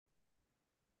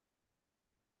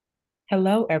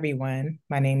Hello, everyone.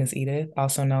 My name is Edith,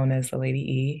 also known as the Lady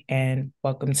E, and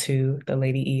welcome to the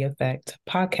Lady E Effect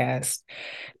podcast.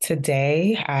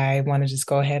 Today, I want to just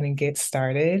go ahead and get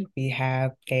started. We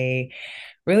have a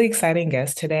really exciting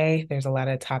guest today. There's a lot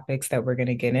of topics that we're going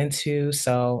to get into,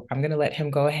 so I'm going to let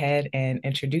him go ahead and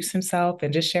introduce himself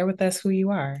and just share with us who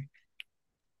you are.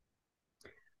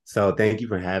 So thank you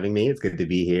for having me. It's good to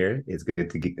be here. It's good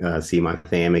to see my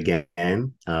fam again,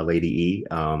 Lady E.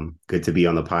 Good to be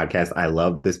on the podcast. I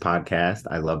love this podcast.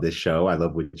 I love this show. I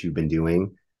love what you've been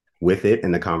doing with it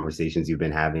and the conversations you've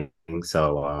been having.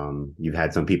 So you've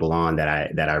had some people on that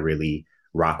I really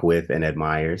rock with and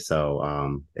admire.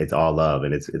 So it's all love,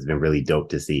 and it's been really dope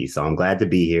to see. So I'm glad to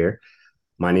be here.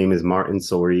 My name is Martin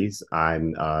Sories.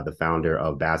 I'm the founder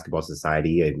of Basketball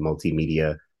Society, a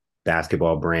multimedia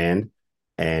basketball brand.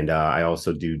 And I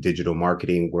also do digital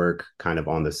marketing work kind of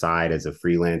on the side as a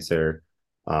freelancer.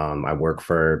 I work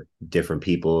for different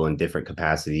people in different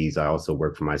capacities. I also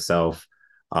work for myself.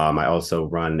 I also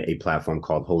run a platform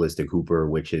called Holistic Hooper,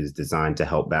 which is designed to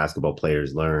help basketball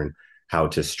players learn how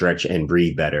to stretch and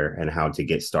breathe better and how to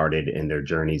get started in their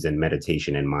journeys in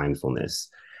meditation and mindfulness.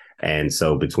 And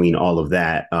so between all of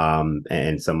that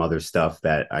and some other stuff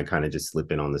that I kind of just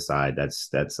slip in on the side, that's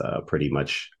pretty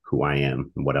much who I am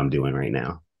and what I'm doing right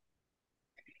now.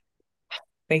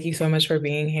 Thank you so much for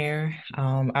being here.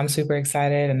 I'm super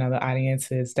excited. I know the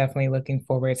audience is definitely looking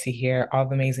forward to hear all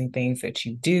the amazing things that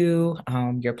you do,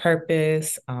 your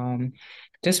purpose.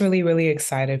 Just really, really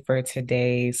excited for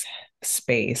today's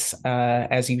space.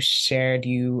 As you shared,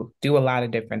 you do a lot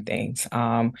of different things.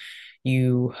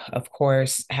 You, of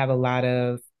course, have a lot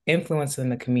of influence in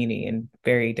the community in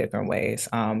very different ways.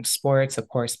 Sports, of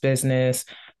course, business,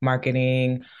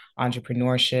 marketing,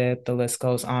 entrepreneurship, the list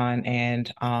goes on.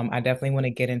 And I definitely want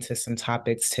to get into some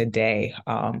topics today.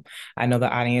 I know the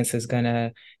audience is going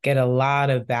to get a lot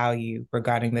of value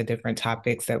regarding the different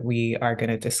topics that we are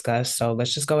going to discuss. So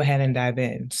let's just go ahead and dive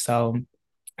in. So,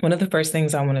 one of the first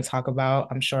things I want to talk about,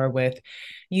 I'm sure with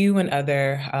you and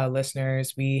other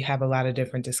listeners, we have a lot of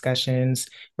different discussions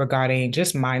regarding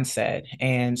just mindset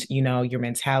and, your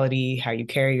mentality, how you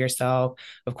carry yourself,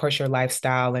 of course, your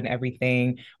lifestyle and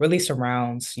everything really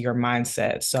surrounds your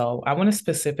mindset. So I want to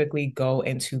specifically go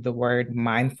into the word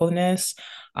mindfulness.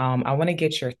 I want to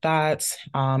get your thoughts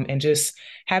and just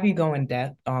have you go in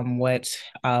depth on what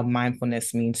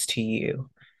mindfulness means to you.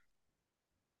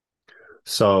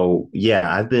 So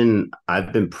yeah, I've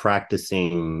been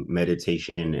practicing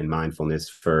meditation and mindfulness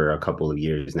for a couple of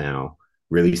years now,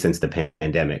 really since the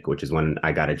pandemic, which is when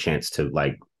I got a chance to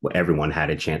like everyone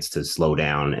had a chance to slow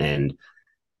down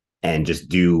and just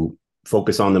do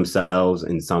focus on themselves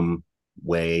in some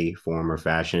way, form, or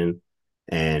fashion.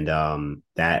 And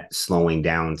that slowing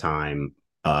down time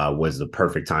was the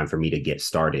perfect time for me to get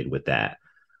started with that.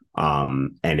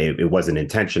 And it wasn't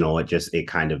intentional. It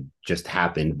kind of just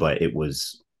happened, but it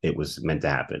was meant to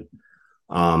happen.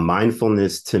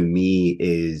 Mindfulness to me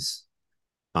is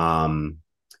um,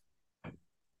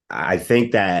 I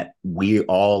think that we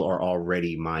all are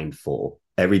already mindful.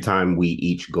 Every time we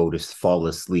each go to fall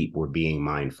asleep, we're being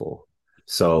mindful.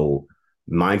 So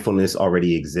mindfulness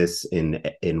already exists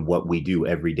in what we do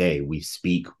every day. We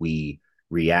speak, we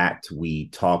react, we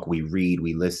talk, we read,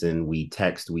 we listen, we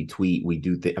text, we tweet, we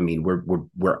do I mean,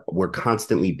 we're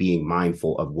constantly being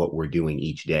mindful of what we're doing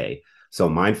each day. So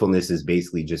mindfulness is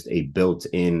basically just a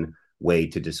built-in way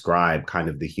to describe kind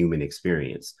of the human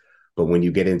experience. But when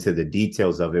you get into the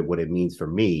details of it, what it means for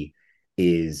me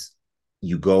is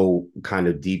you go kind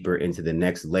of deeper into the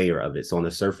next layer of it. So on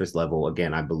the surface level,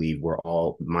 again, I believe we're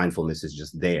all mindfulness is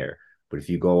just there. But if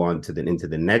you go on to the into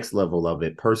the next level of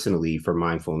it personally for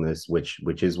mindfulness, which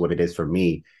is what it is for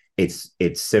me, it's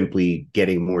simply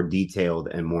getting more detailed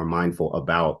and more mindful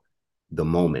about the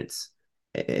moments.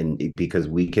 And because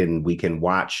we can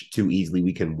watch too easily,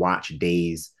 we can watch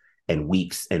days and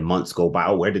weeks and months go by.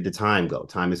 Oh, where did the time go?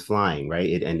 Time is flying,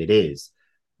 right? And it is.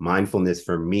 Mindfulness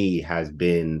for me has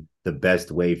been the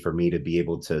best way for me to be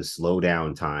able to slow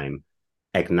down time,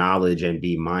 acknowledge and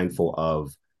be mindful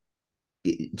of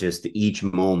just each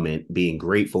moment, being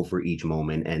grateful for each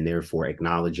moment, and therefore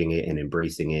acknowledging it and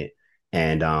embracing it.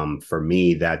 And for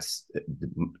me, that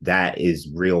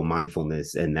is real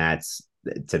mindfulness, and that's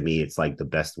to me, it's like the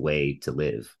best way to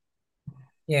live.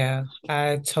 Yeah,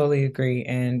 I totally agree.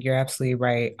 And you're absolutely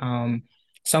right.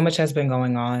 So much has been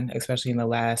going on, especially in the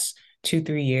last 2,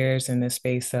 3 years in the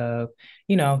space of,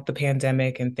 the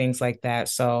pandemic and things like that.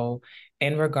 So,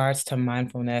 in regards to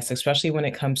mindfulness, especially when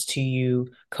it comes to you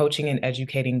coaching and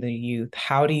educating the youth,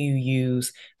 how do you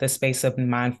use the space of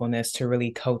mindfulness to really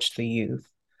coach the youth?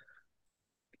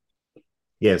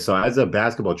 Yeah, so as a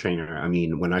basketball trainer, I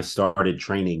mean, when I started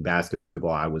training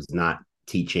basketball, I was not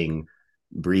teaching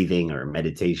breathing or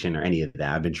meditation or any of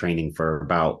that. I've been training for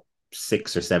about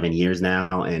 6 or 7 years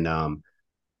now, and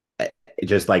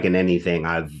just like in anything,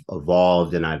 I've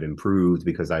evolved and I've improved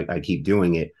because I keep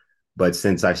doing it. But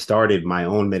since I started my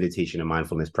own meditation and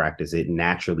mindfulness practice, it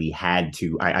naturally had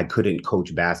to. I couldn't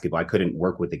coach basketball. I couldn't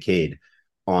work with a kid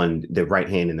on the right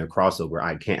hand in their crossover.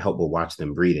 I can't help but watch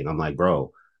them breathing. I'm like,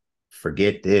 bro,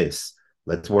 forget this.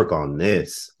 Let's work on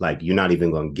this. Like, you're not even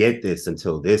going to get this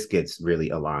until this gets really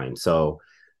aligned. So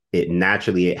it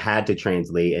had to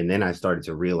translate, and then I started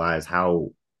to realize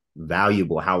how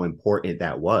valuable, how important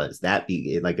that was.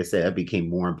 Like I said, that became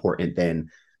more important than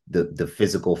the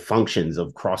physical functions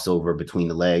of crossover between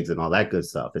the legs and all that good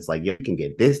stuff. It's like, you can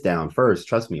get this down first.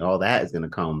 Trust me, all that is going to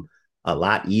come a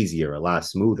lot easier, a lot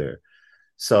smoother.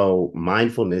 So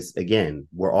mindfulness, again,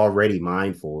 we're already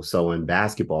mindful. So in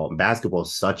basketball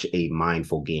is such a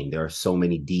mindful game. There are so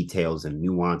many details and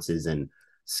nuances and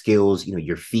skills,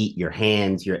 your feet, your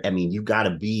hands, I mean, you got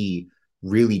to be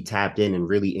really tapped in and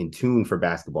really in tune for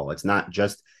basketball. It's not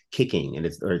just kicking,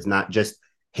 it's not just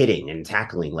hitting and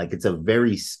tackling. Like, it's a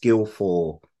very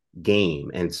skillful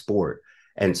game and sport.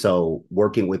 And so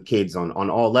working with kids on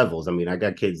all levels. I mean, I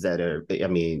got kids that are, I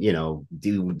mean,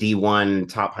 D1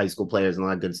 top high school players and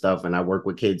all that good stuff. And I work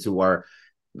with kids who are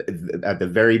at the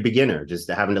very beginner, just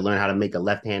having to learn how to make a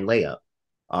left hand layup.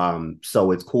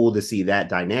 So it's cool to see that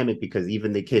dynamic, because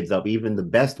even the kids up, even the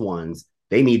best ones,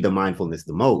 they need the mindfulness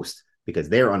the most because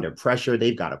they're under pressure.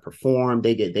 They've got to perform.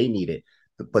 They need it.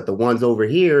 But the ones over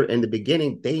here in the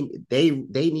beginning, they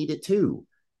need it too.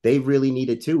 They really need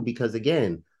it too, because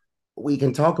again, we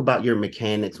can talk about your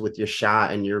mechanics with your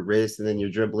shot and your wrist and then your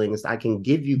dribbling. I can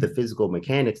give you the physical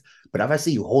mechanics, but if I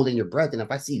see you holding your breath and if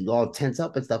I see you all tense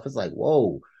up and stuff, it's like,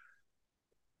 whoa,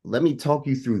 let me talk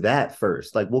you through that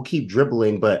first. Like, we'll keep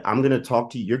dribbling, but I'm gonna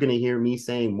talk to you. You're gonna hear me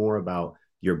saying more about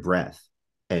your breath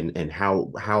and how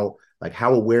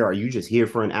aware are you just here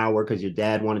for an hour because your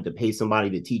dad wanted to pay somebody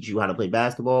to teach you how to play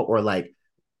basketball, or like,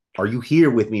 are you here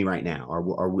with me right now?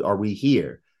 Are we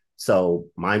here? So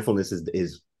mindfulness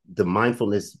is the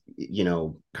mindfulness,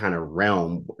 kind of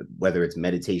realm, whether it's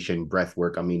meditation, breath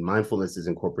work. I mean, mindfulness is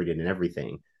incorporated in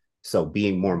everything. So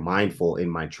being more mindful in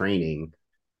my training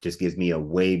just gives me a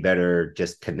way better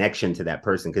just connection to that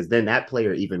person. Cause then that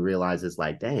player even realizes,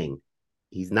 like, dang,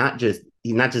 he's not just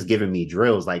giving me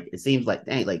drills. Like, it seems like,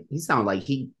 dang, like, he sounds like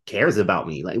he cares about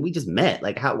me. Like, we just met.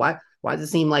 Like, why does it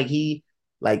seem like he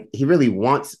really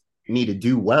wants me to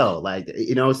do well? Like,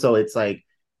 so it's like,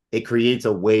 it creates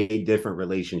a way different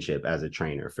relationship as a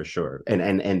trainer, for sure.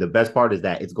 And the best part is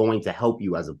that it's going to help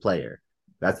you as a player.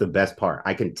 That's the best part.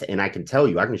 I can tell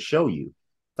you, I can show you,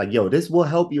 like, yo, this will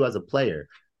help you as a player.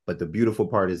 But the beautiful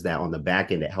part is that on the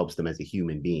back end, it helps them as a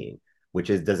human being, which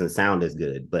doesn't sound as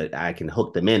good, but I can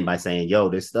hook them in by saying, yo,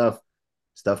 this stuff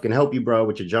can help you, bro,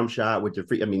 with your jump shot, with your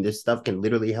free. I mean, this stuff can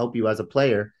literally help you as a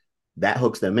player. That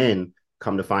hooks them in.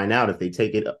 Come to find out, if they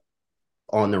take it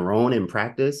on their own in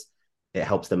practice, it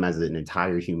helps them as an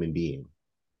entire human being.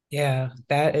 Yeah,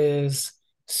 that is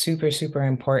super, super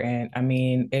important. I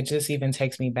mean, it just even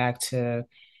takes me back to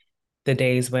the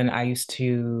days when I used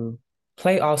to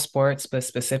play all sports, but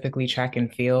specifically track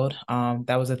and field.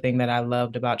 That was the thing that I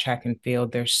loved about track and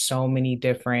field. There's so many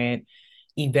different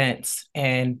events,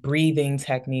 and breathing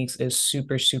techniques is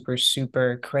super, super,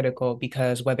 super critical,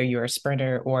 because whether you're a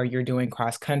sprinter or you're doing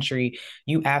cross country,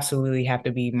 you absolutely have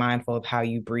to be mindful of how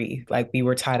you breathe. Like, we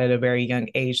were taught at a very young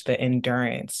age, the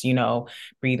endurance,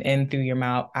 breathe in through your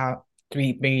mouth, out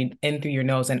breathe in through your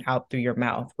nose and out through your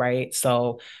mouth, right?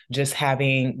 So just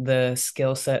having the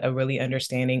skill set of really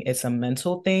understanding it's a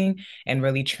mental thing and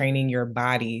really training your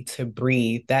body to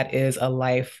breathe, that is a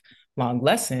lifelong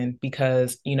lesson.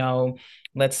 Because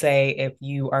let's say if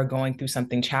you are going through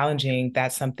something challenging,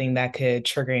 that's something that could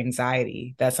trigger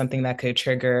anxiety, that's something that could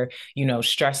trigger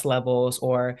stress levels,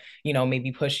 or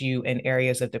maybe push you in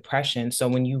areas of depression. So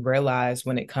when you realize,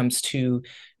 when it comes to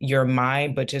your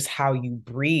mind, but just how you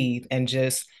breathe, and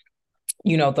just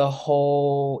the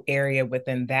whole area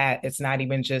within that, it's not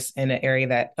even just in an area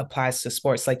that applies to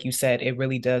sports. Like you said, it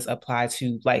really does apply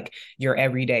to like your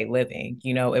everyday living.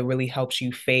 It really helps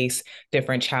you face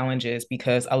different challenges,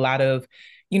 because a lot of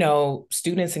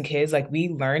students and kids, like, we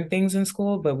learn things in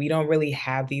school, but we don't really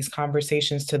have these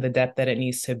conversations to the depth that it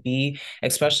needs to be,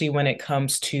 especially when it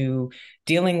comes to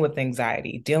dealing with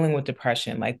anxiety, dealing with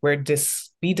depression. Like,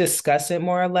 we discuss it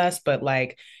more or less, but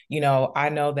like, I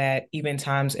know that even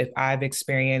times if I've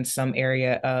experienced some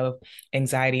area of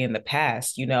anxiety in the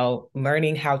past,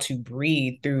 learning how to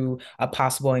breathe through a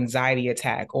possible anxiety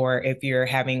attack, or if you're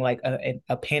having like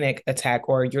a panic attack,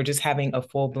 or you're just having a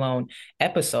full blown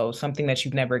episode, something that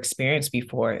you've never experienced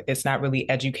before. It's not really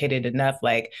educated enough,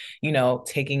 like,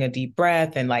 taking a deep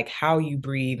breath and like how you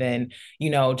breathe and,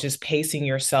 just pacing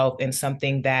yourself in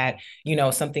something that,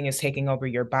 something is taking over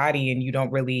your body and you're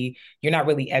not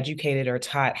really educated or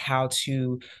taught how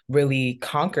to really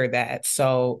conquer that.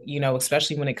 So,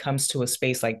 especially when it comes to a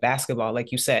space like basketball,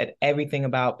 like you said, everything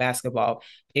about basketball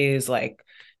is like,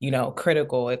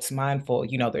 critical. It's mindful.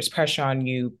 There's pressure on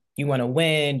you. You want to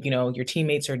win, your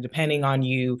teammates are depending on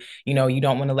you, you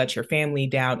don't want to let your family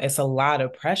down. It's a lot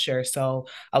of pressure. So,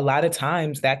 a lot of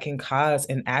times that can cause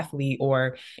an athlete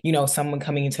or, someone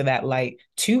coming into that light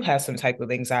to have some type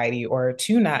of anxiety or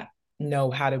to not know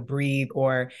how to breathe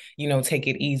or, take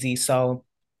it easy. So,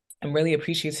 I'm really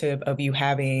appreciative of you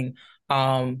having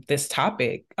this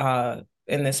topic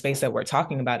in this space that we're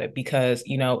talking about it because,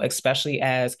 especially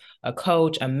as a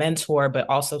coach, a mentor, but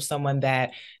also someone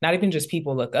that not even just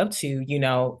people look up to,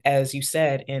 as you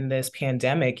said in this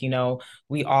pandemic,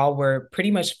 we all were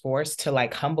pretty much forced to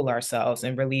like humble ourselves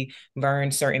and really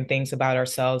learn certain things about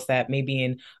ourselves that maybe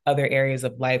in other areas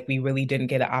of life we really didn't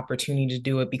get an opportunity to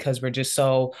do it because we're just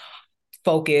so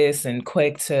focus and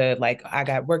quick to like, I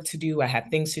got work to do, I have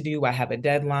things to do, I have a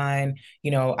deadline,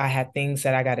 I have things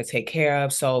that I got to take care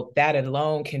of. So that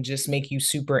alone can just make you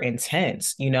super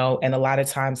intense, and a lot of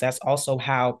times that's also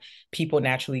how people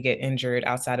naturally get injured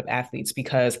outside of athletes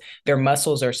because their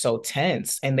muscles are so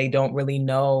tense and they don't really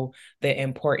know the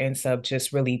importance of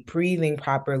just really breathing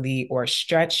properly or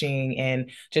stretching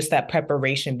and just that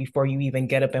preparation before you even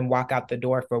get up and walk out the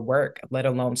door for work, let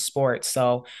alone sports.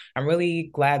 So I'm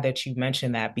really glad that you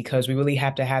mentioned that because we really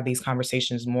have to have these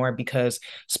conversations more because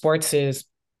sports is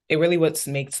it really what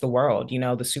makes the world.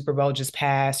 The Super Bowl just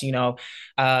passed, the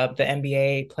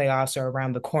NBA playoffs are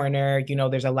around the corner.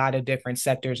 There's a lot of different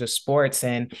sectors of sports,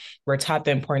 and we're taught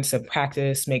the importance of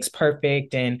practice makes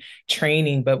perfect and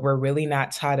training, but we're really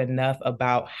not taught enough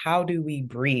about how do we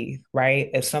breathe, right?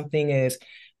 If something is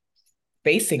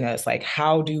facing us, like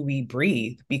how do we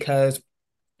breathe? Because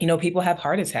people have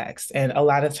heart attacks, and a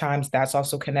lot of times that's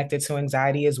also connected to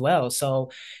anxiety as well.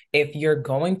 So, if you're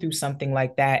going through something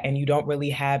like that and you don't really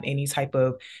have any type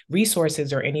of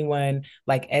resources or anyone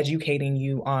like educating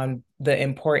you on the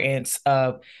importance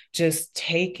of just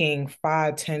taking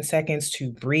 5, 10 seconds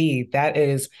to breathe, that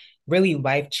is really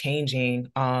life-changing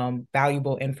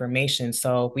valuable information.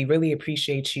 So we really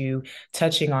appreciate you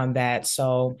touching on that.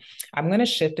 So I'm going to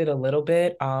shift it a little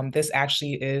bit. This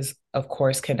actually is, of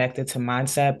course, connected to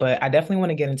mindset, but I definitely want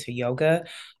to get into yoga.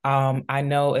 I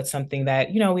know it's something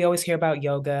that, we always hear about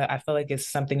yoga. I feel like it's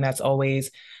something that's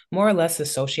always more or less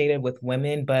associated with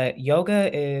women, but yoga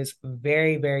is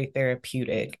very, very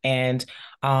therapeutic. And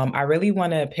I really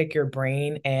want to pick your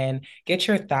brain and get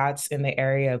your thoughts in the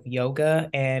area of yoga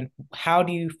and how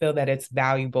do you feel that it's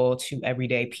valuable to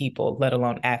everyday people, let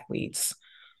alone athletes?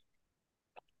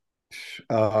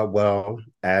 Well,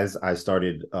 as I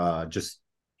started just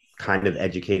kind of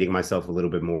educating myself a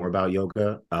little bit more about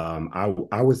yoga,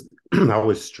 I was I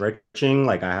was stretching.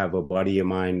 Like I have a buddy of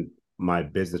mine, my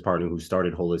business partner who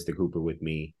started Holistic Hooper with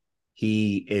me.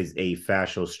 He is a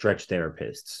fascial stretch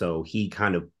therapist, so he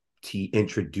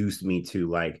introduced me to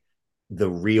like the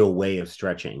real way of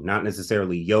stretching, not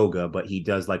necessarily yoga, but he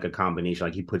does like a combination.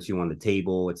 Like he puts you on the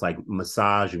table. It's like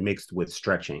massage mixed with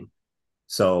stretching.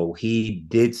 So he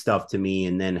did stuff to me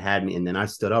and then had me, and then I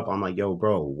stood up. I'm like, yo,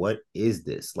 bro, what is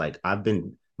this? Like, I've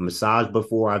been massaged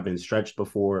before, I've been stretched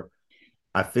before.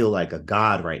 I feel like a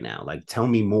god right now. Like, tell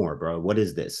me more, bro. What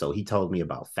is this? So he told me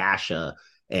about fascia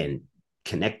and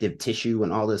connective tissue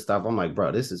and all this stuff. I'm like,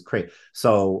 bro, this is crazy.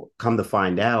 So come to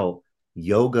find out,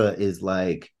 yoga is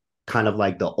like kind of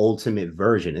like the ultimate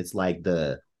version. It's like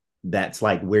that's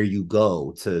like where you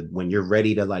go to when you're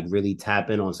ready to like really tap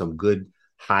in on some good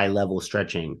high level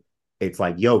stretching. It's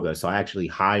like yoga. So I actually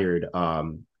hired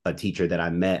a teacher that I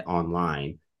met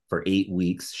online for 8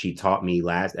 weeks. She taught me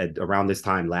last at around this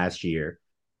time last year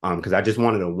because I just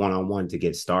wanted a one-on-one to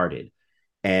get started.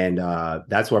 And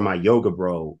that's where my yoga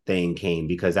bro thing came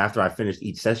because after I finished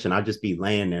each session, I'd just be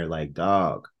laying there like,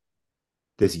 dog,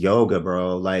 this yoga,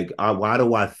 bro. Like, why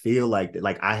do I feel like that?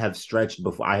 Like I have stretched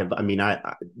before. I mean,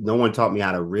 no one taught me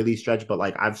how to really stretch, but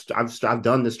like I've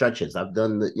done the stretches. I've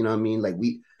done the, you know what I mean? Like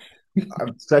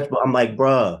I've stretched, but I'm like,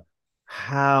 bro,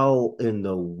 how in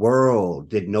the world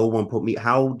did no one put me?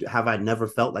 How have I never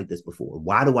felt like this before?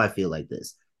 Why do I feel like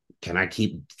this? Can I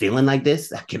keep feeling like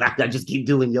this? Can I just keep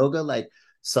doing yoga? Like,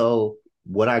 so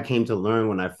what I came to learn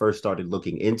when I first started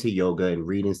looking into yoga and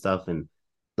reading stuff, and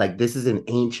like this is an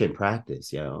ancient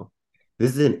practice, yo.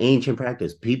 This is an ancient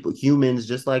practice. People, humans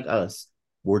just like us,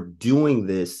 were doing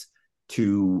this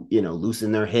to,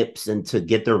 loosen their hips and to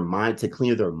get their mind to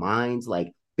clear their minds.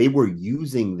 Like they were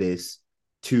using this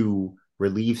to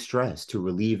relieve stress, to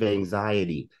relieve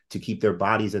anxiety, to keep their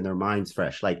bodies and their minds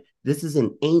fresh. Like this is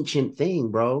an ancient thing,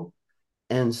 bro.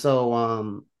 And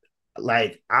so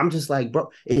like I'm just like, bro,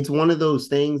 it's one of those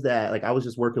things that like I was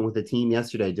just working with a team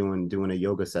yesterday doing a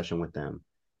yoga session with them.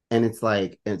 And it's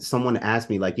like, and someone asked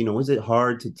me, like, is it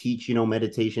hard to teach,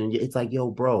 meditation? It's like, yo,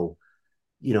 bro,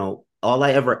 all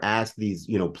I ever ask these,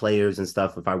 players and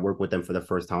stuff, if I work with them for the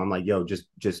first time, I'm like, yo,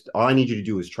 just all I need you to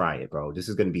do is try it, bro. This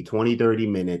is going to be 20, 30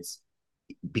 minutes,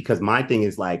 because my thing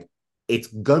is like, it's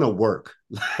gonna work.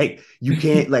 Like you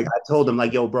can't, like I told them,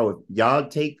 like, yo, bro, y'all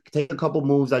take a couple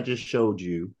moves I just showed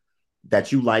you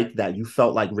that you like, that you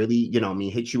felt like really,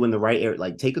 hit you in the right area.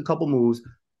 Like take a couple moves,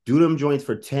 do them joints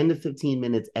for 10 to 15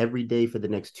 minutes every day for the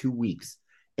next 2 weeks.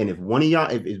 And if one of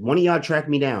y'all track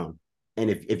me down, and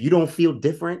if you don't feel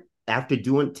different after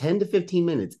doing 10 to 15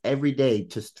 minutes every day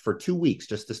just for 2 weeks,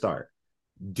 just to start,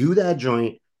 do that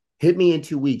joint, hit me in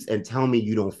 2 weeks and tell me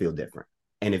you don't feel different.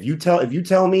 And if you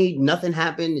tell me nothing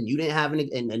happened and you didn't have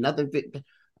any and nothing fit,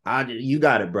 you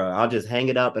got it, bro. I'll just hang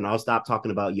it up and I'll stop talking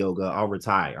about yoga. I'll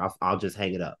retire. I'll just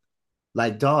hang it up.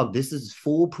 Like, dog, this is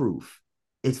foolproof.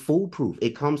 It's foolproof.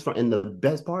 It comes from, and the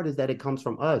best part is that it comes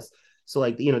from us. So,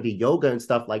 like, the yoga and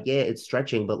stuff, like, yeah, it's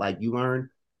stretching, but like you learn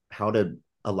how to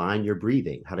align your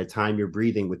breathing, how to time your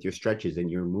breathing with your stretches and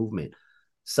your movement.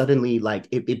 Suddenly, like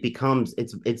it becomes,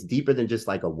 it's deeper than just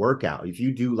like a workout. If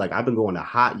you do, like, I've been going to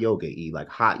hot yoga, like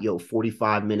hot yoga,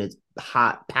 45 minutes,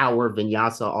 hot power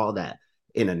vinyasa, all that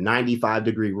in a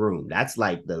 95-degree room. That's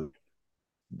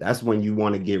when you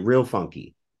want to get real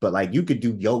funky. But like you could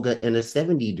do yoga in a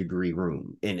 70-degree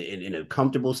room in a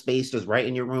comfortable space, just right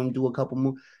in your room, do a couple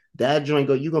moves. That joint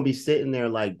you're gonna be sitting there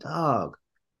like, dog,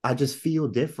 I just feel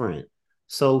different.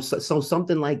 So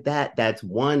something like that, that's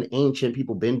one, ancient,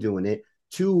 people been doing it.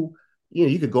 Two,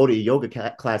 you could go to a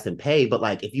yoga class and pay, but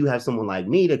like if you have someone like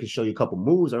me that could show you a couple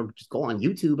moves, or just go on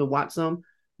YouTube and watch some,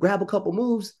 grab a couple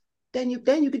moves, then you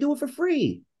could do it for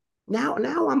free. Now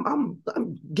I'm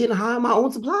getting high on my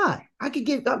own supply. I could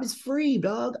get up. It's free,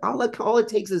 dog. All it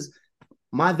takes is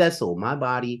my vessel, my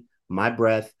body, my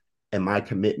breath, and my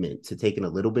commitment to taking a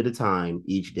little bit of time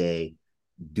each day.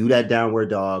 Do that downward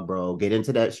dog, bro. Get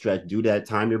into that stretch. Do that.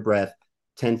 Time your breath,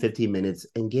 10, 15 minutes,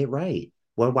 and get right.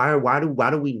 Well, why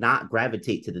do we not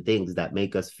gravitate to the things that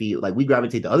make us feel like we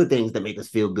gravitate to other things that make us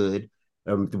feel good?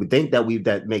 We think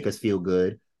that make us feel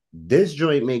good. This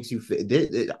joint makes you feel.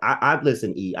 I've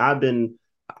listened.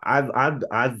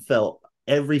 I've felt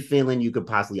every feeling you could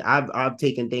possibly. I've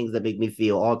taken things that make me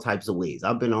feel all types of ways.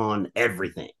 I've been on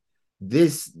everything.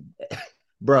 This,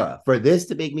 bruh, for this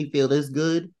to make me feel this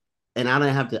good, and I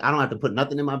don't have to put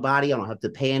nothing in my body. I don't have to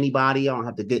pay anybody. I don't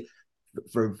have to get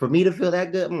for me to feel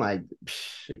that good. I'm like,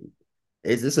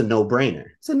 is this a no brainer?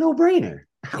 It's a no brainer.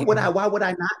 How would Yeah. I? Why would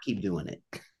I not keep doing it?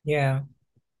 Yeah.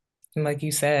 And like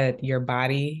you said, your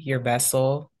body, your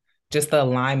vessel, just the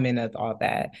alignment of all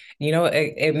that.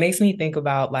 It makes me think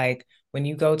about like when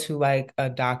you go to like a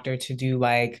doctor to do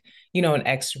like, an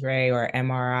x-ray or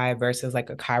MRI versus like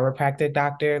a chiropractic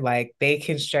doctor, like they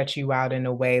can stretch you out in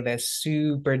a way that's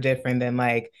super different than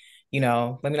like,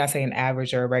 let me not say an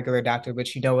average or a regular doctor,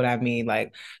 but you know what I mean?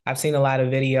 Like I've seen a lot of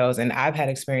videos and I've had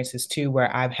experiences too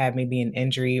where I've had maybe an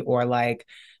injury or like,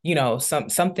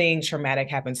 something traumatic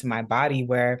happened to my body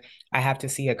where I have to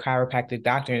see a chiropractic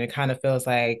doctor. And it kind of feels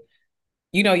like,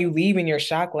 you leave and you're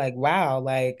shocked, like, wow,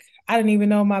 like I didn't even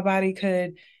know my body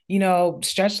could,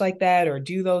 stretch like that or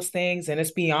do those things. And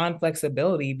it's beyond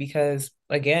flexibility because,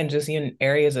 again, just in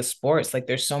areas of sports, like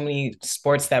there's so many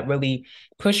sports that really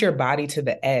push your body to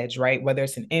the edge, right? Whether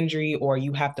it's an injury or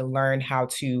you have to learn how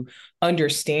to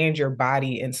understand your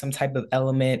body in some type of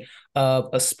element of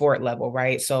a sport level,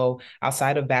 right? So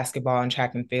outside of basketball and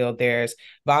track and field, there's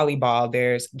volleyball,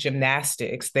 there's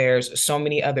gymnastics, there's so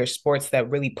many other sports that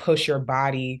really push your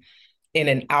body in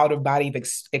an out of body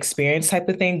experience type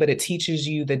of thing, but it teaches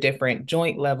you the different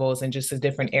joint levels and just the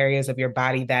different areas of your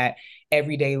body that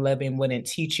everyday living wouldn't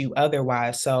teach you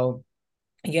otherwise. So,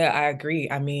 yeah, I agree.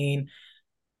 I mean,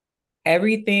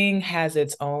 everything has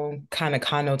its own kind of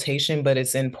connotation, but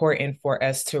it's important for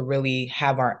us to really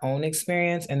have our own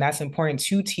experience. And that's important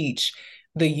to teach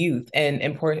the youth.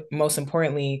 And most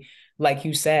importantly, like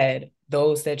you said,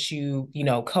 those that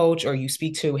coach or you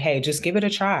speak to, hey, just give it a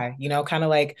try. Kind of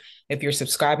like if you're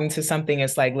subscribing to something,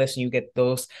 it's like, listen, you get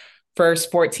those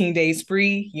first 14 days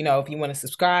free. If you want to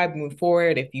subscribe, move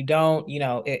forward. If you don't,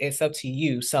 it's up to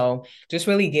you. So just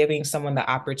really giving someone the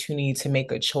opportunity to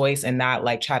make a choice and not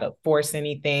like try to force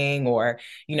anything or,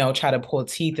 try to pull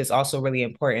teeth is also really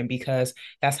important because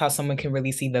that's how someone can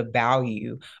really see the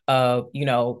value of,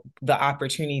 the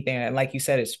opportunity there. And like you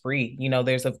said, it's free.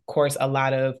 There's of course a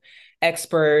lot of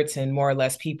experts and more or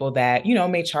less people that,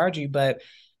 may charge you, but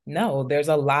no, there's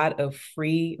a lot of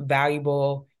free,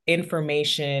 valuable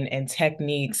information and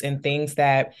techniques and things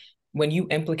that when you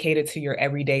implicate it to your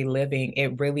everyday living,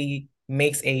 it really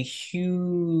makes a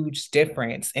huge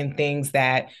difference in things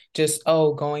that just,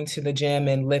 oh, going to the gym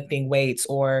and lifting weights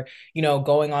or,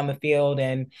 going on the field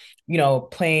and,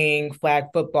 playing flag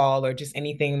football or just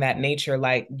anything that nature,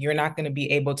 like you're not going to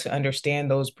be able to understand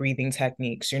those breathing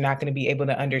techniques. You're not going to be able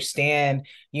to understand,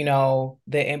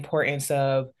 the importance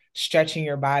of stretching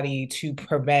your body to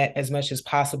prevent as much as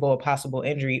possible a possible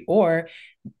injury, or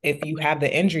if you have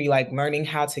the injury, like learning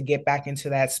how to get back into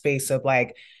that space of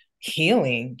like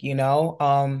healing, and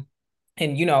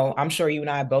I'm sure you and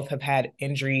I both have had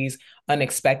injuries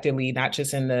unexpectedly, not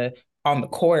just in the on the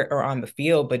court or on the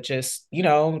field, but just,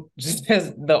 just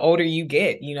as the older you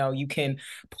get, you can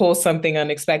pull something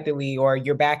unexpectedly or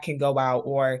your back can go out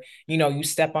or, you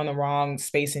step on the wrong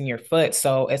space in your foot.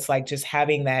 So it's like just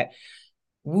having that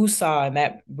woosah and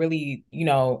that really,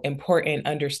 important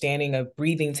understanding of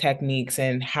breathing techniques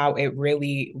and how it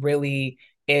really, really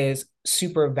is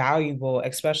super valuable,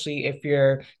 especially if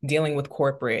you're dealing with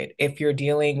corporate, if you're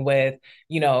dealing with,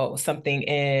 something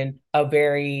in a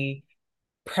very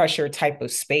pressure type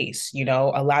of space.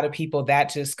 A lot of people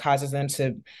that just causes them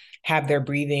to have their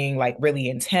breathing like really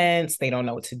intense. They don't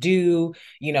know what to do.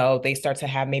 They start to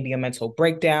have maybe a mental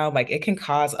breakdown. Like it can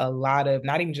cause a lot of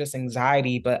not even just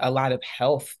anxiety, but a lot of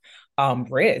health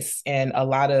risks and a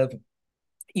lot of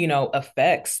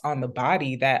effects on the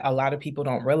body that a lot of people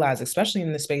don't realize, especially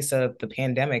in the space of the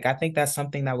pandemic. I think that's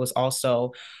something that was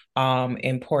also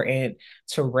important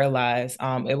to realize.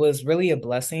 It was really a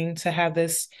blessing to have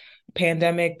this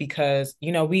pandemic because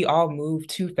we all move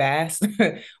too fast.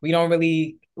 We don't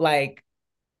really like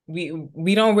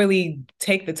we don't really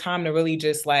take the time to really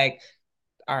just like,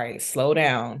 all right, slow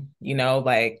down.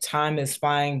 Like time is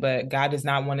flying, but God does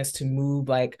not want us to move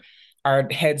like our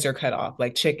heads are cut off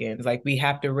like chickens. Like we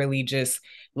have to really just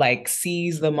like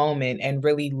seize the moment and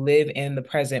really live in the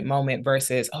present moment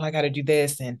versus, oh, I got to do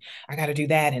this and I got to do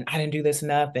that and I didn't do this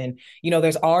enough. And,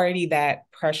 there's already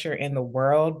that pressure in the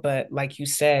world. But like you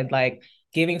said, like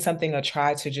giving something a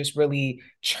try to just really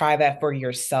try that for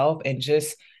yourself and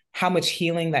just how much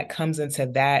healing that comes into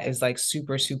that is like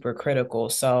super, super critical.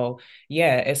 So,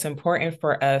 yeah, it's important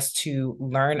for us to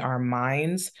learn our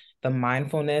minds, the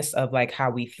mindfulness of like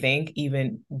how we think,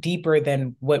 even deeper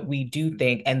than what we do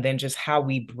think, and then just how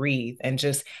we breathe and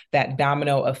just that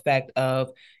domino effect of,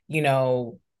 you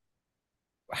know,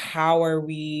 how are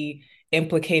we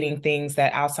implicating things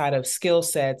that outside of skill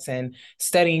sets and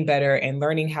studying better and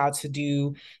learning how to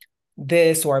do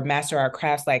this or master our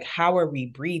crafts, like how are we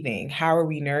breathing, how are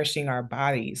we nourishing our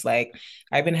bodies? Like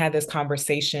I even had this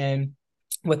conversation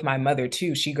with my mother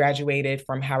too. She graduated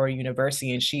from Howard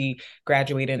University and she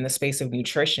graduated in the space of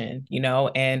nutrition,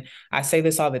 and I say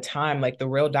this all the time, like the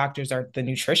real doctors are the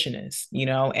nutritionists,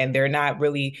 and they're not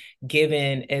really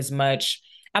given as much,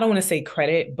 I don't want to say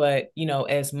credit, but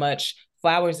as much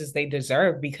flowers as they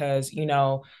deserve because,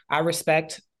 I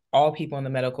respect all people in the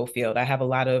medical field. I have a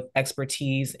lot of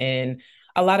expertise in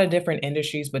a lot of different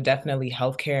industries, but definitely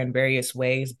healthcare in various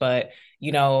ways. But,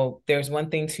 there's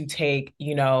one thing to take,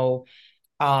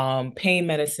 pain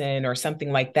medicine or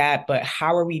something like that, but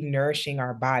how are we nourishing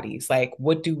our bodies? Like,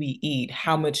 what do we eat?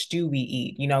 How much do we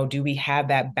eat? Do we have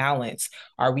that balance?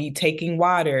 Are we taking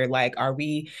water? Like, are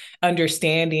we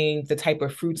understanding the type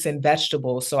of fruits and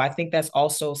vegetables? So I think that's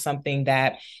also something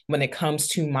that when it comes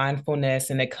to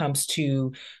mindfulness and it comes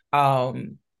to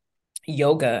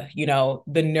yoga,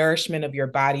 the nourishment of your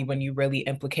body when you really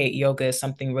implicate yoga is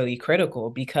something really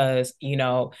critical because,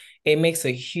 it makes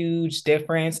a huge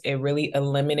difference. It really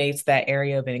eliminates that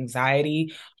area of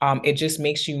anxiety. It just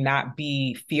makes you not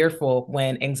be fearful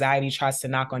when anxiety tries to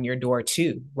knock on your door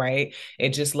too, right?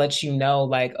 It just lets you know,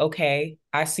 like, okay,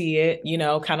 I see it,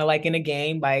 kind of like in a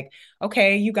game, like,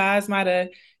 okay, you guys might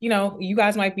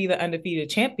be the undefeated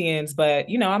champions, but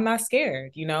I'm not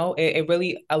scared. It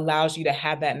really allows you to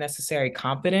have that necessary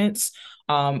confidence.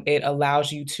 It allows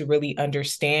you to really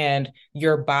understand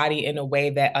your body in a way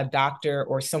that a doctor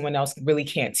or someone else really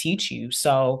can't teach you.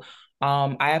 So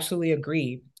I absolutely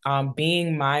agree.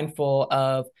 Being mindful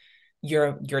of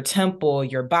your temple,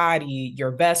 your body,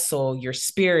 your vessel, your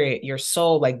spirit, your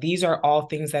soul. Like these are all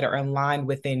things that are aligned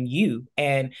within you.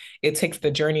 And it takes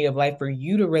the journey of life for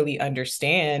you to really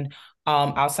understand,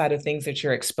 outside of things that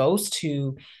you're exposed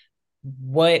to,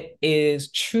 what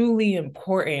is truly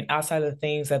important outside of the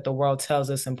things that the world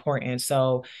tells us important.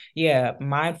 So yeah,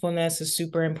 mindfulness is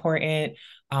super important.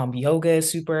 Yoga is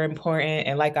super important.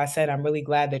 And like I said, I'm really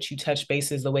glad that you touched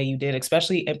bases the way you did,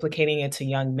 especially implicating it to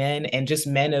young men and just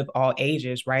men of all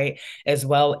ages, right? As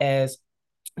well as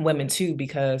women too,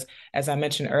 because as I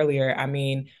mentioned earlier, I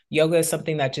mean, yoga is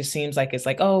something that just seems like it's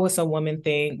like, oh, it's a woman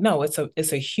thing. No, it's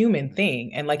a human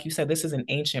thing. And like you said, this is an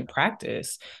ancient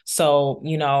practice. So,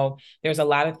 there's a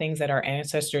lot of things that our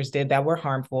ancestors did that were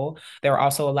harmful. There are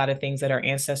also a lot of things that our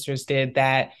ancestors did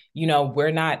that,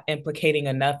 we're not implicating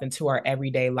enough into our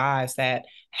everyday lives that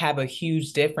have a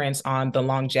huge difference on the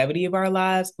longevity of our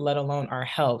lives, let alone our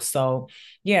health. So,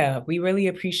 yeah, we really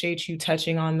appreciate you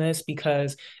touching on this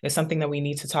because it's something that we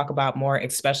need to talk about more,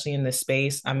 especially in this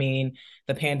space. I mean,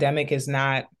 the pandemic is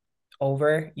not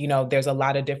over. There's a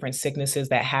lot of different sicknesses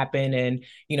that happen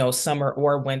in, summer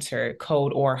or winter,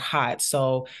 cold or hot.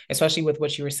 So, especially with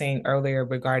what you were saying earlier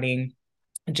regarding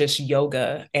just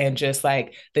yoga and just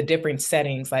like the different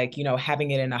settings, like,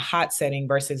 having it in a hot setting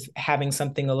versus having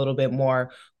something a little bit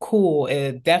more cool,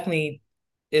 it definitely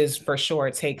is for sure.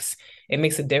 It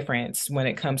makes a difference when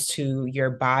it comes to your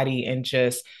body and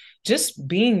just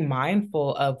being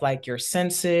mindful of like your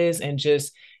senses and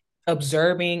just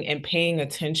observing and paying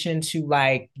attention to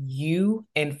like you.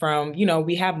 And from,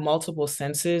 we have multiple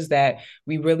senses that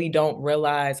we really don't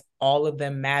realize all of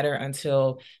them matter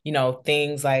until,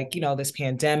 things like, this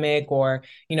pandemic, or,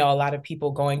 a lot of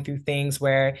people going through things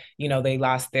where, they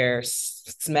lost their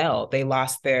smell, they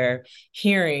lost their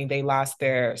hearing, they lost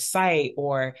their sight,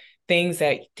 or things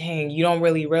that, dang, you don't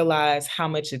really realize how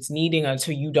much it's needing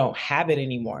until you don't have it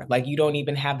anymore. Like you don't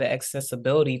even have the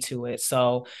accessibility to it.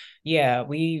 So yeah,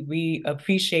 we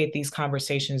appreciate these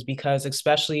conversations because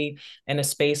especially in a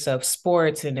space of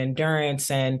sports and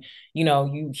endurance, and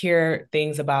you hear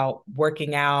things about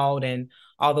working out and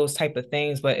all those type of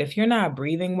things, but if you're not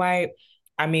breathing right,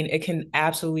 I mean, it can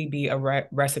absolutely be a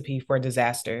recipe for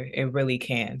disaster. It really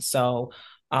can. So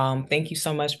thank you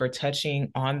so much for touching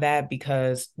on that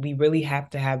because we really have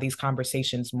to have these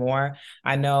conversations more.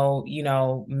 I know,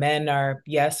 men are,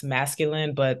 yes,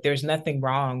 masculine, but there's nothing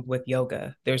wrong with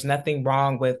yoga. There's nothing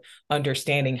wrong with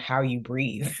understanding how you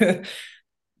breathe.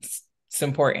 It's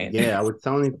important. Yeah, I was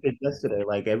telling kids yesterday,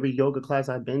 like every yoga class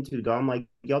I've been to, dog, I'm like,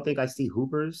 y'all think I see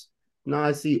hoopers? No,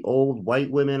 I see old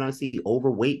white women, I see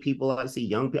overweight people, I see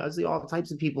young people, I see all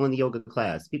types of people in the yoga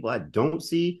class. People I don't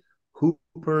see,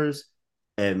 hoopers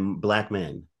and black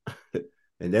men.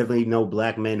 And definitely no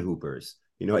black men hoopers.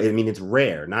 I mean, it's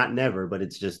rare, not never, but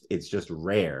it's just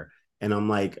rare. And I'm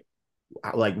like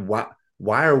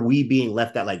why are we being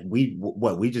left out? Like we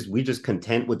just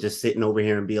content with just sitting over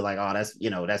here and be like, oh,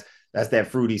 that's that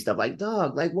fruity stuff. Like,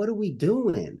 dog, like what are we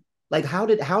doing? Like how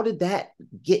did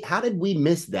we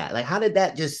miss that? Like how did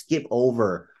that just skip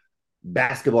over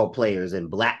basketball players and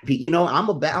black people? I'm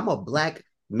a black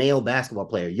male basketball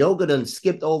player. Yoga done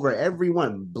skipped over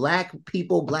everyone. Black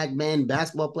people, black men,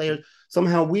 basketball players.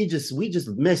 Somehow we just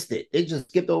missed it. It just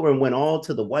skipped over and went all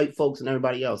to the white folks and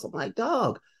everybody else. I'm like,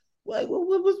 dog, what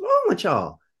was wrong with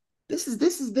y'all? This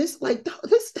like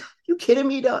this. You kidding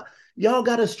me? Dog? Y'all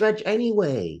got to stretch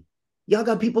anyway. Y'all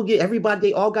got people get everybody.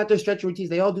 They all got their stretch routines.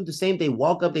 They all do the same. They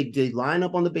walk up. They line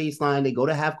up on the baseline. They go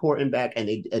to half court and back. And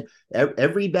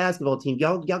every basketball team.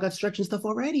 Y'all got stretching stuff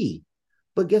already.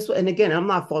 But guess what? And again, I'm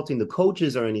not faulting the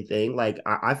coaches or anything. Like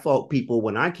I fault people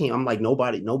when I came. I'm like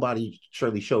nobody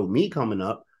surely showed me coming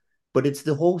up, but it's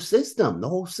the whole system. The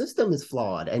whole system is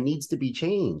flawed and needs to be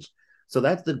changed. So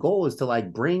that's the goal, is to like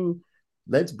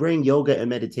let's bring yoga and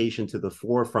meditation to the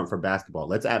forefront for basketball.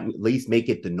 Let's at least make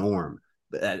it the norm.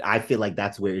 I feel like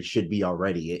that's where it should be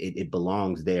already. It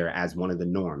belongs there as one of the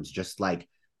norms, just like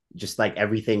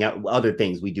everything other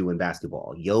things we do in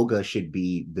basketball. Yoga should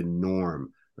be the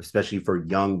norm, especially for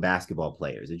young basketball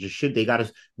players. It just should. They got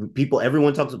to people.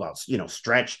 Everyone talks about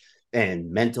stretch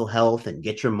and mental health and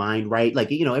get your mind right.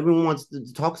 Like everyone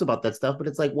talks about that stuff, but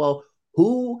it's like, well,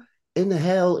 who in the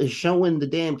hell is showing the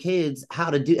damn kids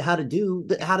how to get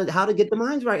the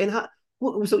minds right? And how,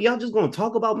 so y'all just gonna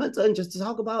talk about mental and just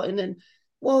talk about, and then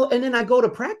I go to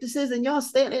practices and y'all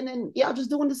stand and then y'all just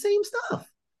doing the same stuff.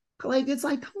 Like it's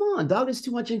like, come on, dog, there's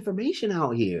too much information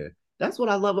out here. That's what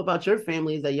I love about your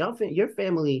family, is that your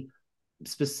family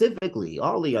specifically,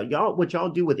 all of y'all, what y'all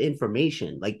do with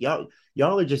information, like y'all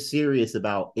are just serious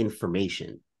about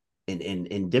information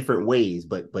in different ways.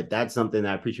 But that's something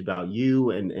that I appreciate about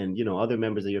you and other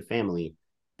members of your family.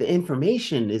 The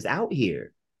information is out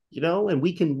here, and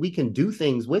we can do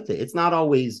things with it. It's not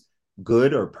always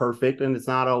good or perfect, and it's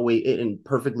not always and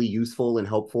perfectly useful and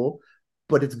helpful,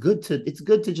 but it's good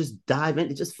to just dive in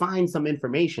and just find some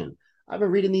information. I've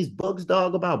been reading these books,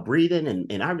 dog, about breathing,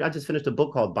 and I just finished a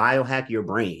book called Biohack Your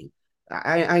Brain.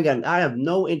 I have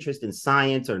no interest in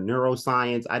science or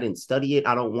neuroscience. I didn't study it.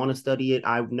 I don't want to study it.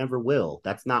 I never will.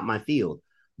 That's not my field.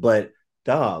 But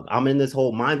dog, I'm in this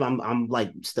whole mind. I'm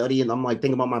like studying. I'm like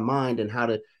thinking about my mind and how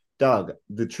to. Dog,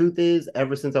 the truth is,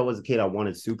 ever since I was a kid, I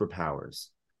wanted superpowers.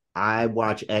 I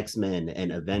watch X-Men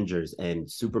and Avengers and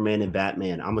Superman and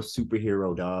Batman. I'm a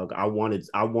superhero, dog. I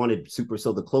wanted super.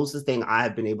 So the closest thing I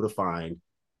have been able to find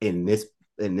in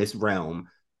this realm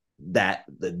that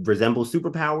resembles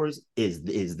superpowers is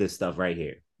this stuff right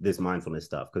here, this mindfulness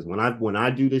stuff. Because when I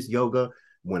do this yoga,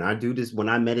 when I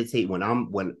meditate, when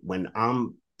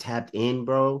I'm tapped in,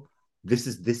 bro, this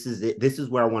is it. This is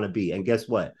where I want to be. And guess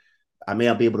what? I may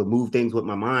not be able to move things with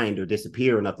my mind or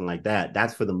disappear or nothing like that.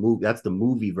 That's for the movie. That's the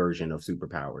movie version of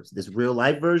superpowers. This real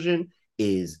life version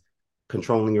is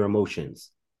controlling your emotions,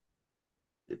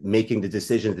 making the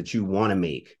decisions that you want to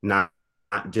make, not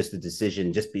just a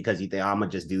decision just because you think, oh, I'm gonna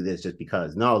just do this just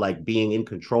because. No, like being in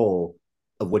control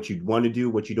of what you want to do,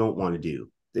 what you don't want to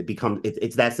do.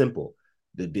 It's that simple.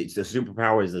 The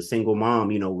superpower is a single mom,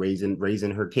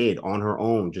 raising her kid on her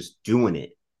own, just doing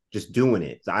it.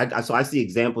 So I see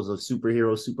examples of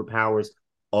superheroes, superpowers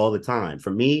all the time. For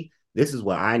me, this is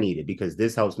what I needed because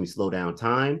this helps me slow down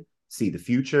time, see the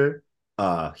future,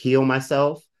 heal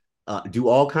myself, do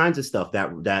all kinds of stuff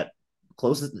that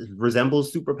closest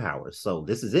resembles superpowers. So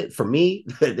this is it for me.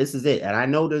 This is it, and I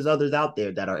know there's others out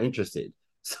there that are interested.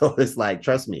 So it's like,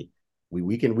 trust me,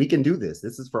 we can do this.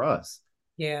 This is for us.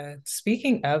 Yeah.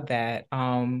 Speaking of that,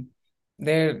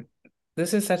 there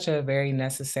this is such a very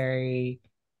necessary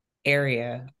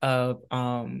area of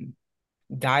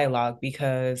dialogue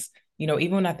because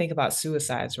even when I think about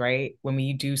suicides, right? When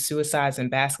we do suicides in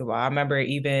basketball, I remember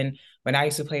even when I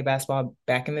used to play basketball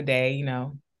back in the day,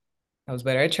 I was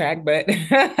better at track, but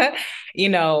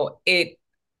it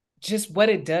just what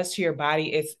it does to your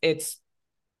body, it's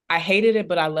I hated it,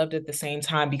 but I loved it at the same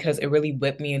time because it really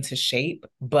whipped me into shape.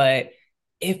 But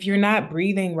if you're not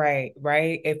breathing right,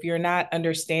 right? If you're not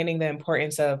understanding the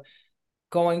importance of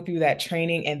going through that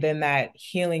training and then that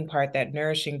healing part, that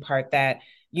nourishing part, that,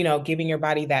 giving your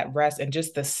body that rest and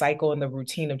just the cycle and the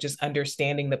routine of just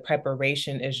understanding the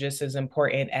preparation is just as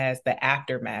important as the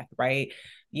aftermath, right?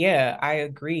 Yeah, I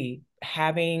agree.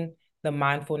 Having the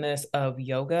mindfulness of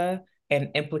yoga and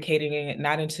implicating it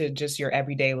not into just your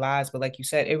everyday lives, but like you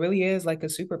said, it really is like a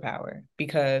superpower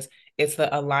because it's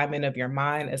the alignment of your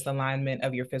mind, it's the alignment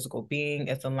of your physical being,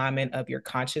 it's alignment of your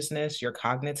consciousness, your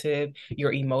cognitive,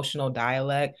 your emotional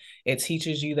dialect. It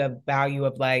teaches you the value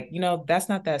of like, that's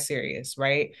not that serious,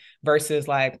 right? Versus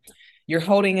like you're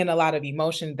holding in a lot of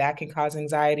emotion that can cause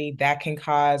anxiety, that can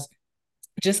cause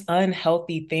just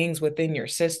unhealthy things within your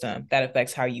system that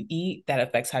affects how you eat, that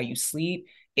affects how you sleep.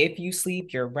 If you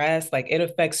sleep, your rest, like it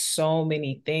affects so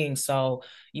many things. So,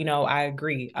 I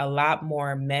agree. A lot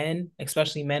more men,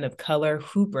 especially men of color,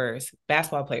 hoopers,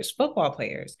 basketball players, football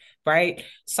players, right?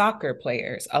 Soccer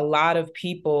players, a lot of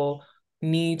people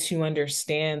need to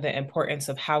understand the importance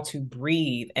of how to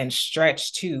breathe and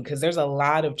stretch too, because there's a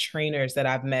lot of trainers that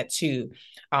I've met too,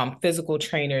 physical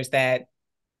trainers that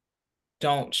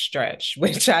don't stretch,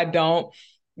 which I don't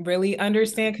really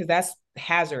understand because that's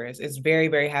hazardous. It's very,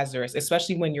 very hazardous,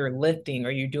 especially when you're lifting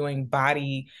or you're doing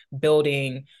body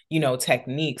building,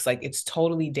 techniques. Like it's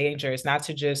totally dangerous not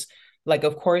to just like,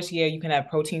 of course, yeah, you can have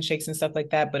protein shakes and stuff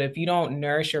like that. But if you don't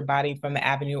nourish your body from the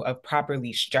avenue of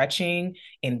properly stretching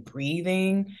and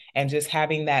breathing and just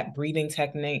having that breathing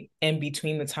technique in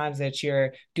between the times that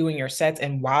you're doing your sets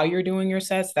and while you're doing your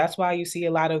sets, that's why you see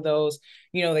a lot of those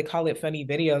they call it funny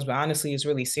videos, but honestly, it's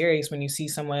really serious when you see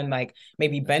someone like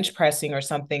maybe bench pressing or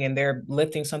something and they're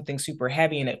lifting something super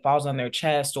heavy and it falls on their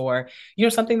chest, or,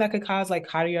 something that could cause like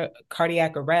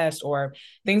cardiac arrest or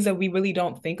things that we really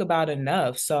don't think about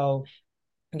enough. So,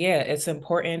 yeah, it's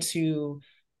important to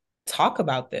talk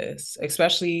about this,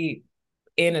 especially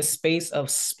in a space of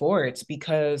sports,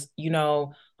 because,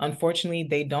 unfortunately,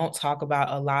 they don't talk about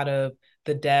a lot of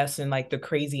the deaths and like the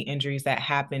crazy injuries that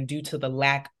happen due to the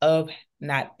lack of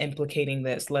not implicating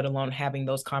this, let alone having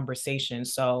those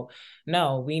conversations. So,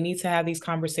 no, we need to have these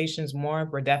conversations more.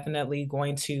 We're definitely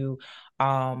going to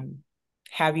um,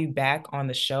 have you back on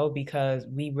the show because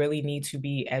we really need to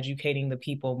be educating the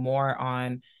people more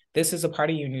on this is a part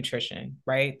of your nutrition,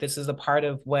 right? This is a part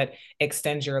of what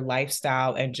extends your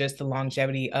lifestyle and just the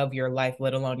longevity of your life,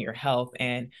 let alone your health.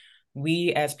 And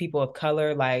we as people of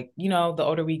color, like, the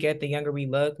older we get, the younger we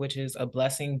look, which is a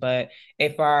blessing. But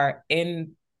if our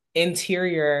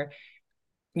interior,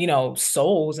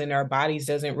 souls in our bodies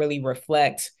doesn't really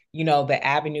reflect, the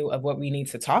avenue of what we need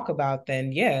to talk about,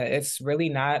 then yeah, it's really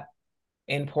not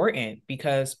important,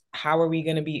 because how are we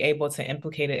going to be able to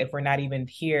implicate it if we're not even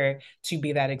here to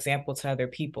be that example to other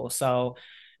people? So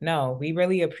no, we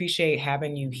really appreciate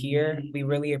having you here. We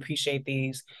really appreciate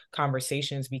these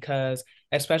conversations, because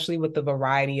especially with the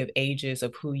variety of ages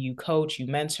of who you coach, you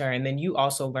mentor, and then you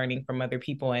also learning from other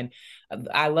people. And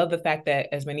I love the fact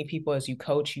that as many people as you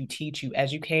coach, you teach, you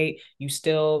educate, you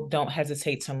still don't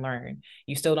hesitate to learn.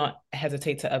 You still don't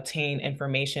hesitate to obtain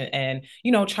information and,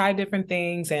 try different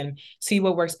things and see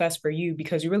what works best for you,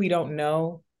 because you really don't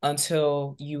know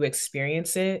until you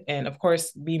experience it. And of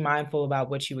course, be mindful about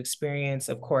what you experience,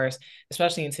 of course,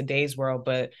 especially in today's world.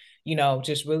 But,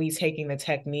 just really taking the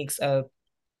techniques of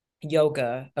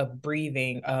yoga, of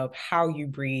breathing, of how you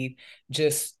breathe,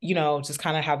 just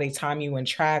kind of how they time you in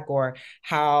track, or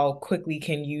how quickly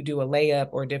can you do a layup,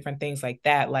 or different things like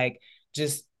that. Like,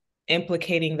 just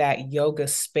implicating that yoga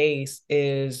space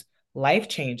is life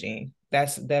changing.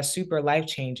 That's super life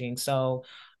changing. So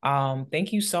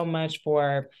thank you so much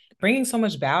for bringing so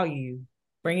much value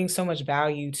bringing so much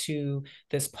value to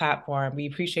this platform. We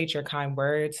appreciate your kind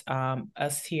words.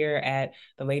 Us here at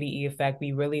the Lady E Effect,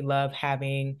 we really love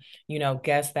having,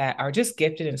 guests that are just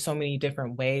gifted in so many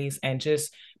different ways and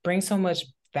just bring so much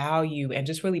value, and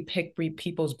just really pick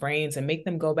people's brains and make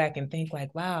them go back and think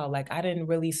like, wow, like I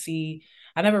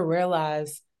never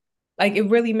realized, like, it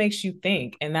really makes you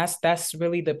think. And that's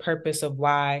really the purpose of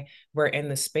why we're in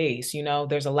the space.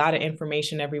 There's a lot of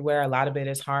information everywhere. A lot of it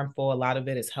is harmful, a lot of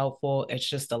it is helpful. It's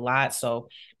just a lot, so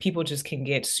people just can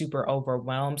get super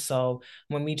overwhelmed. So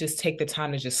when we just take the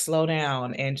time to just slow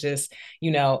down and just,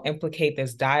 implicate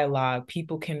this dialogue,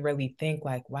 people can really think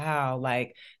like, wow,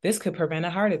 like, this could prevent a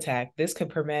heart attack, this could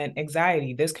prevent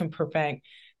anxiety, this can prevent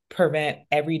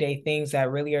everyday things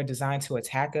that really are designed to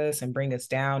attack us and bring us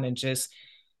down, and just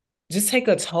take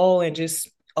a toll and just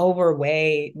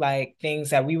overweigh like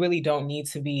things that we really don't need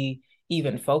to be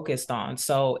even focused on.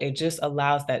 So it just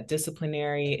allows that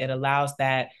disciplinary, it allows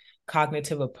that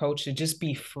cognitive approach to just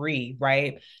be free,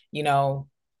 right? You know,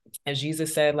 as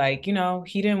Jesus said, like,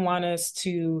 he didn't want us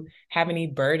to have any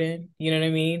burden, you know what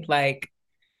I mean? Like,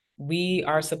 we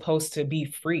are supposed to be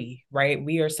free, right?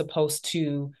 We are supposed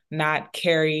to not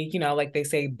carry, like they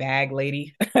say, bag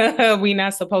lady. We're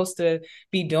not supposed to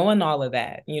be doing all of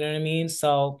that. You know what I mean?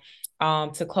 So,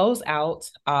 to close out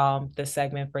the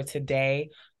segment for today,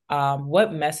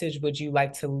 what message would you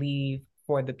like to leave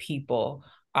for the people?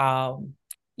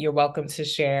 You're welcome to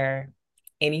share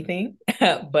anything,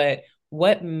 but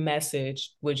what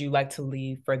message would you like to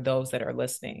leave for those that are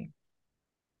listening?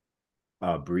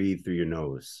 Breathe through your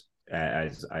nose.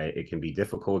 It can be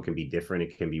difficult, it can be different,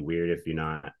 it can be weird if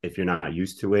you're not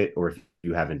used to it, or if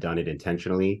you haven't done it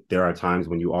intentionally. There are times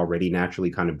when you already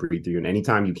naturally kind of breathe through your.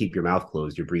 Anytime you keep your mouth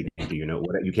closed, you're breathing through your nose.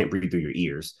 You can't breathe through your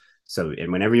ears. So,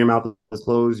 and whenever your mouth is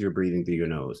closed, you're breathing through your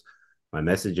nose. My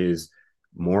message is,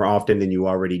 more often than you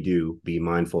already do, be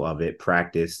mindful of it.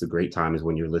 Practice. The great time is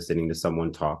when you're listening to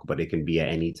someone talk, but it can be at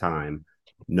any time.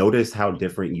 Notice how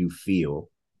different you feel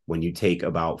when you take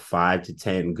about 5 to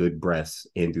 10 good breaths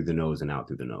in through the nose and out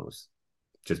through the nose.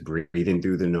 Just breathing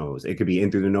through the nose. It could be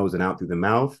in through the nose and out through the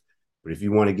mouth. But if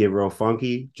you want to get real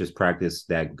funky, just practice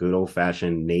that good old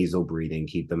fashioned nasal breathing.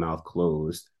 Keep the mouth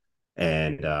closed,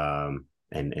 and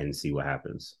see what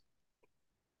happens.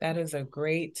 That is a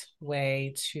great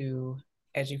way to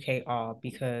educate all,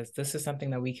 because this is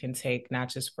something that we can take not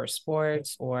just for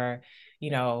sports or,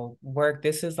 work.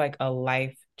 This is like a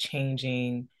life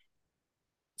changing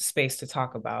space to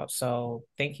talk about. So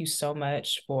thank you so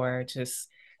much for just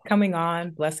coming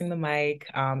on, blessing the mic,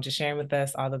 just sharing with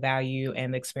us all the value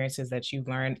and the experiences that you've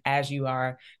learned as you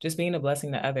are just being a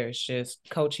blessing to others, just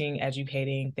coaching,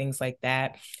 educating, things like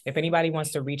that. If anybody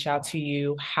wants to reach out to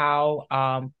you, how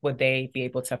would they be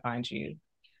able to find you?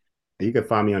 You can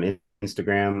find me on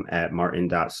Instagram at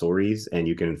martin.sories, and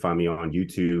you can find me on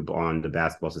YouTube on the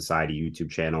Basketball Society YouTube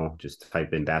channel. Just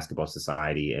type in Basketball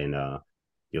Society, and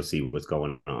you'll see what's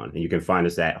going on. And you can find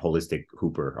us at Holistic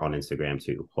Hooper on Instagram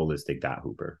too,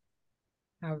 holistic.hooper.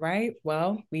 All right.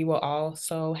 Well, we will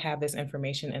also have this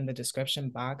information in the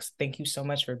description box. Thank you so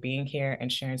much for being here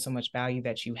and sharing so much value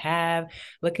that you have.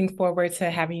 Looking forward to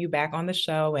having you back on the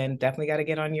show, and definitely got to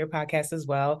get on your podcast as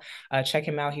well. Check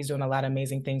him out. He's doing a lot of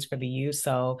amazing things for the youth.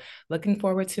 So, looking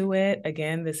forward to it.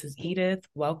 Again, this is Edith.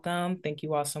 Welcome. Thank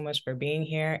you all so much for being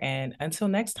here. And until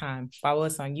next time, follow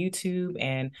us on YouTube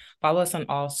and follow us on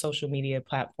all social media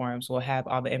platforms. We'll have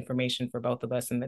all the information for both of us in the